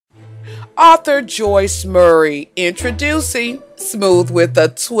Author Joyce Murray introducing Smooth with a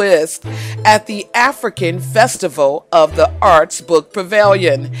Twist at the African Festival of the Arts Book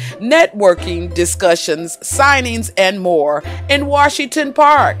Pavilion. Networking, discussions, signings, and more in Washington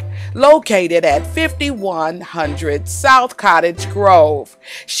Park, located at 5100 South Cottage Grove.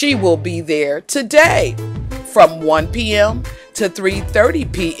 She will be there today from 1 p.m. to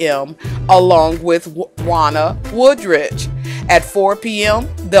 3:30 p.m. along with Juana Woodridge. At 4 p.m.,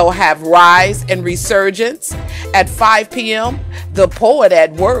 they'll have Rise and Resurgence. At 5 p.m., the Poet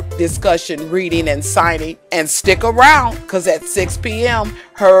at Work discussion, reading, and signing. And stick around, because at 6 p.m.,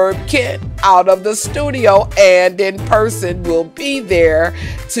 Herb Kent out of the studio and in person will be there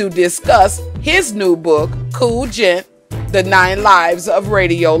to discuss his new book, Cool Gent, The 9 Lives of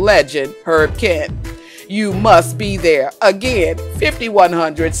Radio Legend, Herb Kent. You must be there. Again,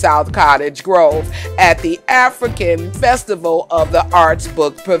 5100 South Cottage Grove at the African Festival of the Arts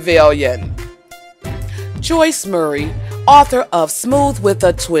Book Pavilion. Joyce Murray, author of Smooth with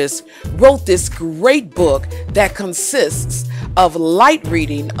a Twist, wrote this great book that consists of light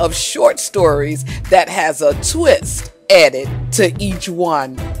reading of short stories that has a twist added to each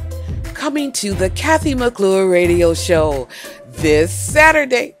one. Coming to the Kathy McClure radio show this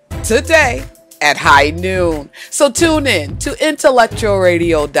Saturday, today, at high noon. So tune in to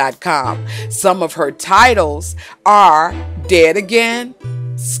intellectualradio.com. Some of her titles are Dead Again,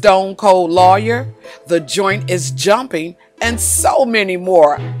 Stone Cold Lawyer, The Joint is Jumping, and so many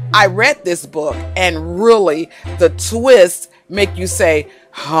more. I read this book and really the twists make you say,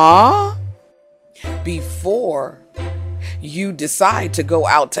 huh? Before you decide to go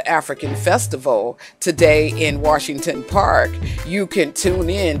out to African Festival today in Washington Park, you can tune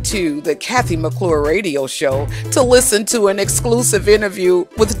in to the Kathy McClure radio show to listen to an exclusive interview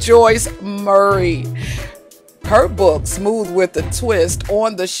with Joyce Murray. Her book, Smooth with a Twist,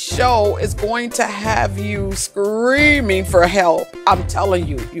 on the show is going to have you screaming for help. I'm telling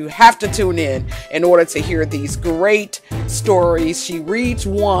you, you have to tune in order to hear these great stories. She reads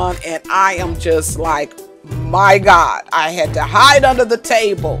one and I am just like, my God, I had to hide under the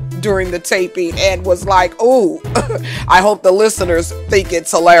table during the taping and was like, ooh, I hope the listeners think it's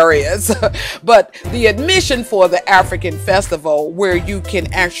hilarious. But the admission for the African Festival, where you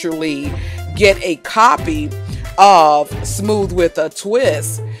can actually get a copy of Smooth with a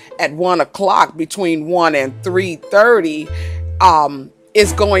Twist at 1 o'clock, between 1 and 3:30,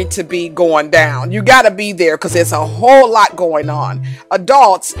 is going to be going down. You got to be there because there's a whole lot going on.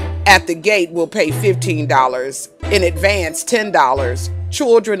 Adults at the gate will pay $15, in advance $10.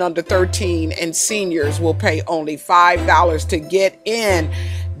 Children under 13 and seniors will pay only $5 to get in.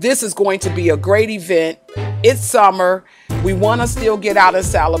 This is going to be a great event. It's summer. We want to still get out and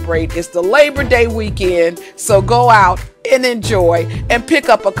celebrate. It's the Labor Day weekend, so go out and enjoy and pick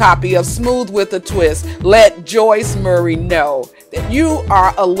up a copy of Smooth with a Twist. Let Joyce Murray know that you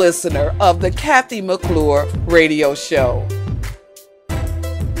are a listener of the Kathy McClure radio show.